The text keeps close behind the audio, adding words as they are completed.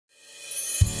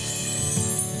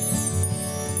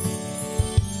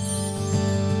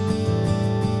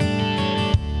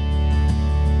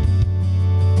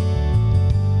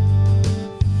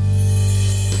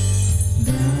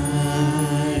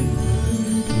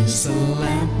is a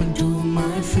lamp unto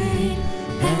my feet,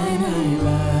 and a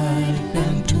light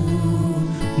unto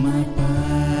my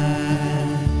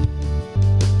path.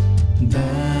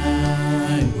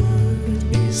 Thy word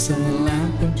is a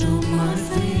lamp unto my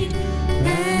feet,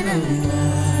 and a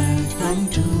light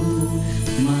unto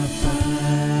my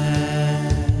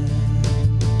path.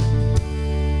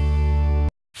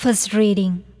 First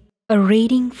reading. A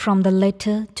reading from the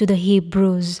letter to the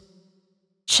Hebrews,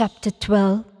 chapter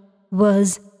 12,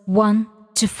 verse 1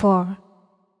 to 4.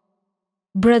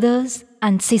 Brothers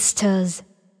and sisters,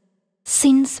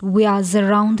 since we are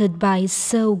surrounded by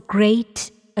so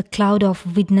great a cloud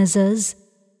of witnesses,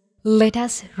 let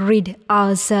us rid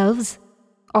ourselves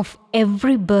of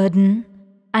every burden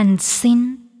and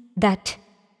sin that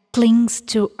clings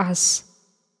to us,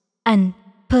 and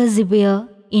persevere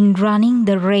in running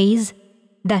the race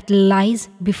that lies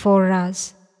before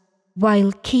us,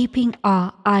 while keeping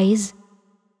our eyes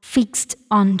fixed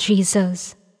on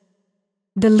Jesus,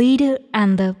 the leader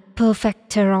and the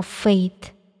perfecter of faith,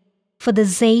 for the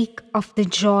sake of the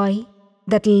joy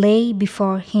that lay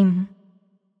before him.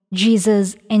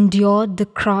 Jesus endured the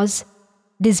cross,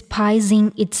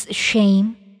 despising its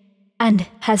shame, and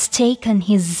has taken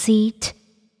his seat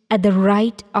at the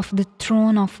right of the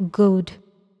throne of God.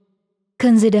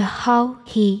 Consider how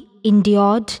he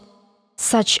endured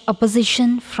such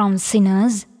opposition from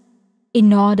sinners,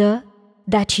 in order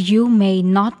that you may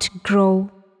not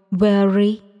grow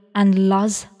weary and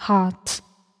lose heart.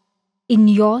 In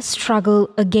your struggle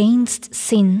against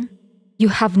sin, you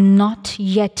have not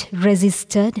yet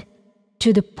resisted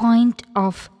to the point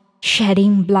of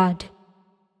shedding blood.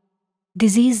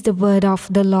 This is the word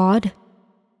of the Lord.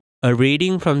 A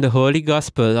reading from the Holy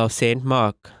Gospel of St.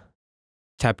 Mark,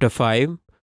 chapter 5,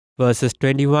 verses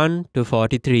 21 to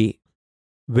 43.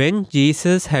 When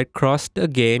Jesus had crossed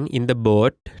again in the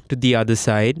boat to the other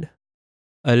side,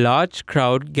 a large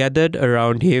crowd gathered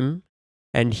around him,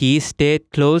 and he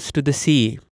stayed close to the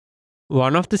sea.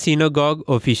 One of the synagogue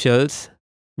officials,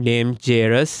 named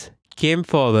Jairus, came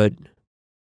forward.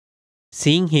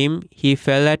 Seeing him, he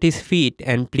fell at his feet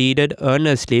and pleaded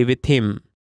earnestly with him,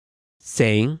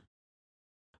 saying,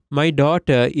 "My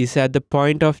daughter is at the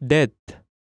point of death.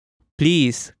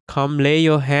 Please come lay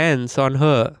your hands on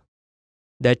her,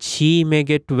 that she may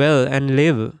get well and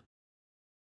live."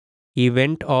 He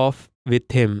went off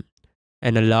with him,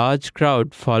 and a large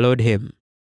crowd followed him.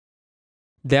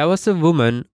 There was a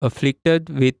woman afflicted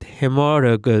with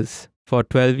hemorrhages for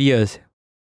 12 years.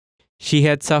 She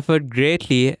had suffered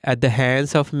greatly at the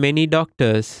hands of many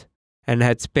doctors, and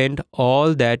had spent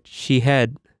all that she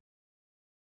had.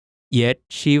 Yet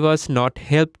she was not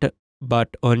helped,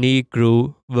 but only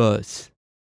grew worse.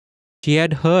 She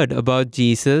had heard about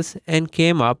Jesus and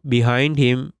came up behind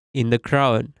him in the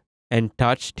crowd and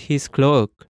touched his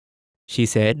cloak. She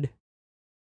said,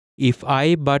 "If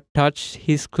I but touch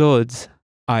his clothes,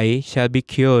 I shall be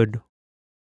cured."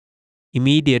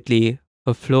 Immediately,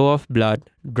 her flow of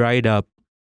blood dried up.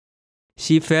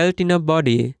 She felt in her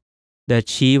body that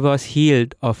she was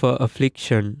healed of her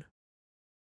affliction.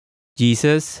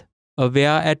 Jesus,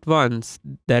 aware at once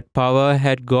that power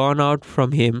had gone out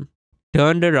from him,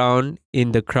 turned around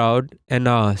in the crowd and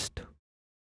asked,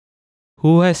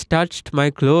 "Who has touched my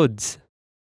clothes?"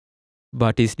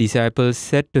 But his disciples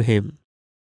said to him,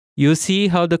 "You see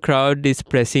how the crowd is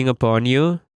pressing upon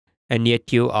you, and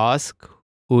yet you ask,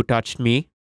 'Who touched me?'"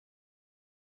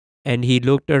 And he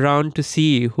looked around to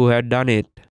see who had done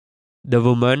it. The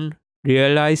woman,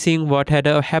 realizing what had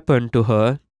happened to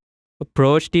her,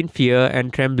 approached in fear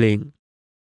and trembling.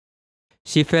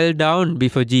 She fell down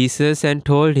before Jesus and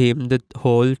told him the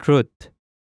whole truth.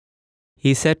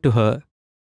 He said to her,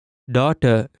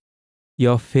 "Daughter,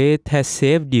 your faith has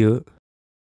saved you.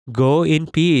 Go in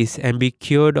peace and be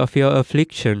cured of your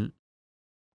affliction."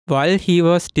 While he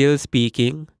was still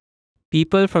speaking,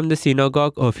 people from the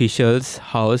synagogue official's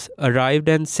house arrived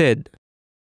and said,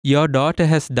 "Your daughter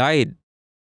has died.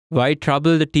 Why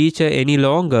trouble the teacher any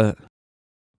longer?"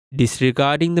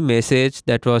 Disregarding the message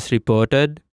that was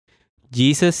reported,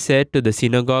 Jesus said to the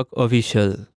synagogue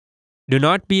official, "Do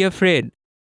not be afraid.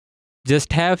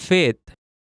 Just have faith."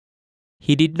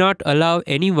 He did not allow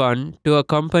anyone to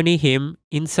accompany him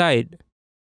inside,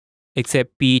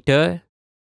 except Peter,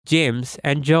 James,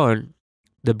 and John,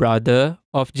 the brother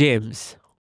of James.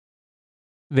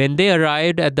 When they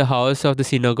arrived at the house of the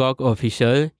synagogue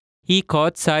official, he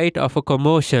caught sight of a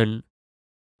commotion,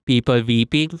 people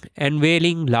weeping and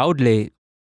wailing loudly.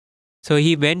 So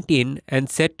he went in and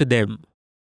said to them,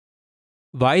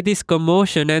 "Why this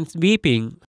commotion and weeping?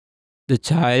 The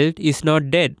child is not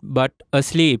dead, but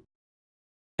asleep."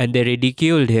 And they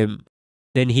ridiculed him.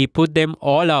 Then he put them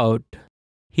all out,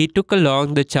 he took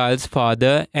along the child's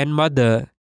father and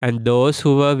mother and those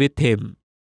who were with him.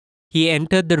 He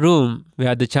entered the room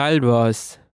where the child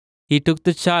was. He took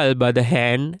the child by the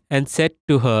hand and said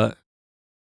to her,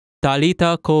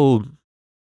 Talitha koum,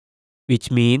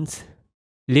 which means,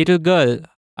 Little girl,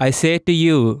 I say to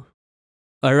you,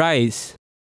 arise.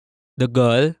 The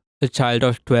girl, a child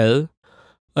of 12,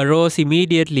 arose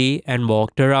immediately and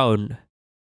walked around.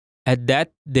 At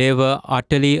that they were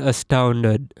utterly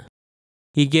astounded.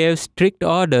 He gave strict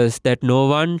orders that no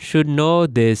one should know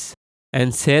this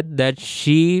and said that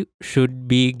she should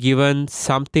be given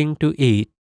something to eat.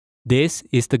 This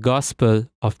is the gospel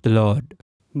of the Lord.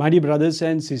 My dear brothers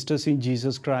and sisters in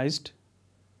Jesus Christ,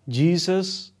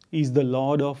 Jesus is the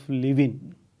Lord of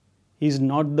living. He is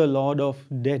not the Lord of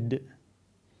dead.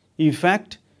 In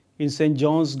fact, in St.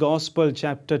 John's Gospel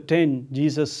chapter 10,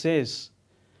 Jesus says,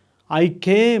 I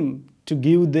came to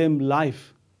give them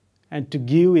life and to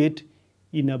give it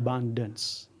in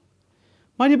abundance.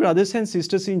 My dear brothers and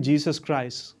sisters in Jesus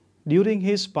Christ, during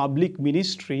his public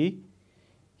ministry,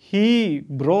 he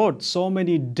brought so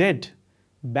many dead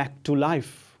back to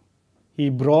life. He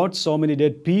brought so many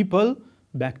dead people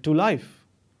back to life.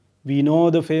 We know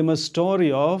the famous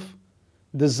story of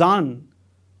the son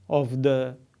of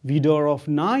the widow of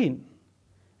Nain.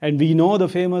 And we know the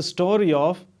famous story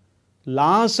of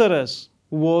Lazarus,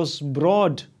 who was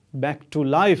brought back to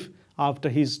life after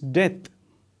his death.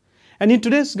 And in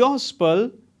today's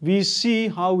gospel, we see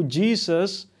how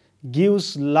Jesus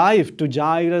gives life to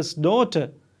Jairus'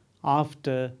 daughter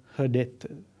after her death.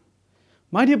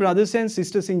 My dear brothers and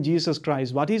sisters in Jesus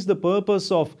Christ, what is the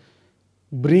purpose of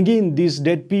bringing these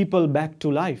dead people back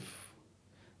to life?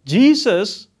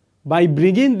 Jesus, by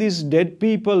bringing these dead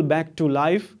people back to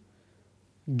life,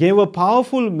 gave a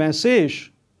powerful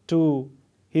message to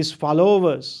his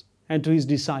followers and to his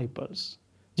disciples.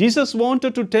 Jesus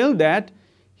wanted to tell that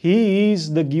he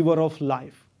is the giver of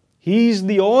life. He is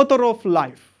the author of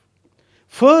life.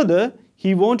 Further,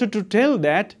 he wanted to tell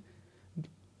that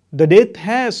the death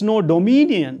has no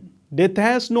dominion, death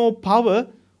has no power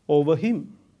over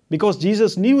him. Because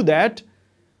Jesus knew that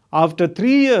after 3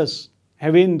 years,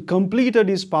 having completed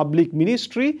his public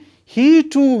ministry, he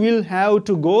too will have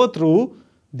to go through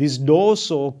this door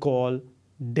so-called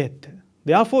death.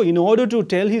 Therefore, in order to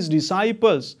tell his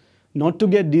disciples not to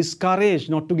get discouraged,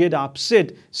 not to get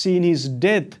upset seeing his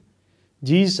death,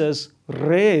 Jesus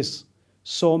raised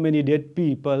so many dead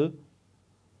people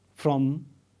from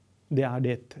their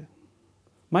death.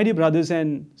 My dear brothers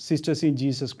and sisters in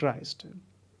Jesus Christ,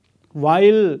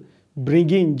 while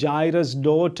bringing Jairus'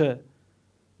 daughter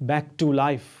back to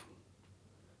life,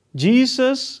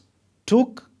 Jesus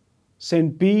took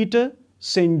St. Peter,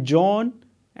 St. John,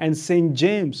 and St.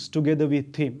 James together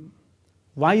with him.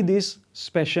 Why this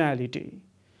speciality?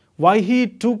 Why he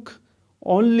took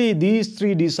only these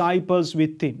 3 disciples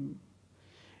with him?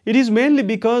 It is mainly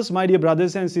because, my dear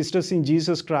brothers and sisters in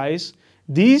Jesus Christ,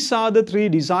 these are the 3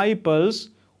 disciples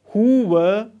who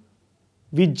were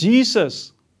with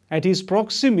Jesus at his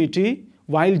proximity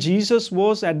while Jesus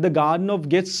was at the Garden of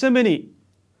Gethsemane,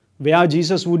 where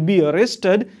Jesus would be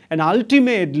arrested and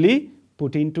ultimately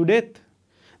put into death.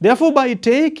 Therefore, by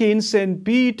taking St.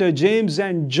 Peter, James,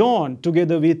 and John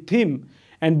together with him,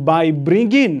 and by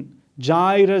bringing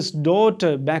Jairus'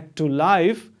 daughter back to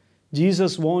life,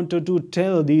 Jesus wanted to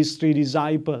tell these 3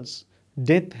 disciples,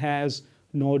 death has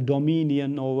no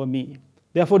dominion over me.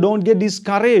 Therefore, don't get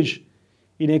discouraged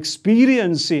in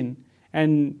experiencing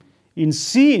and in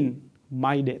seeing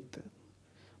my death.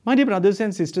 My dear brothers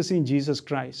and sisters in Jesus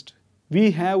Christ, we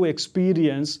have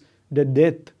experienced the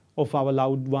death of our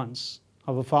loved ones,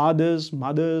 our fathers,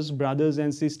 mothers, brothers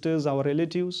and sisters, our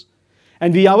relatives.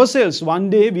 And we ourselves, one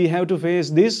day we have to face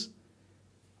this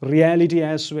reality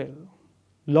as well.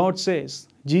 Lord says,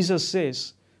 Jesus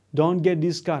says, don't get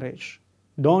discouraged.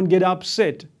 Don't get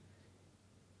upset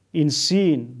in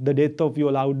seeing the death of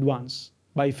your loved ones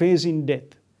by facing death.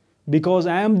 Because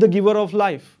I am the giver of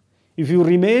life. If you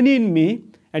remain in me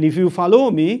and if you follow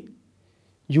me,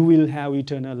 you will have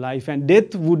eternal life, and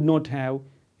death would not have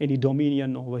any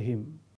dominion over him.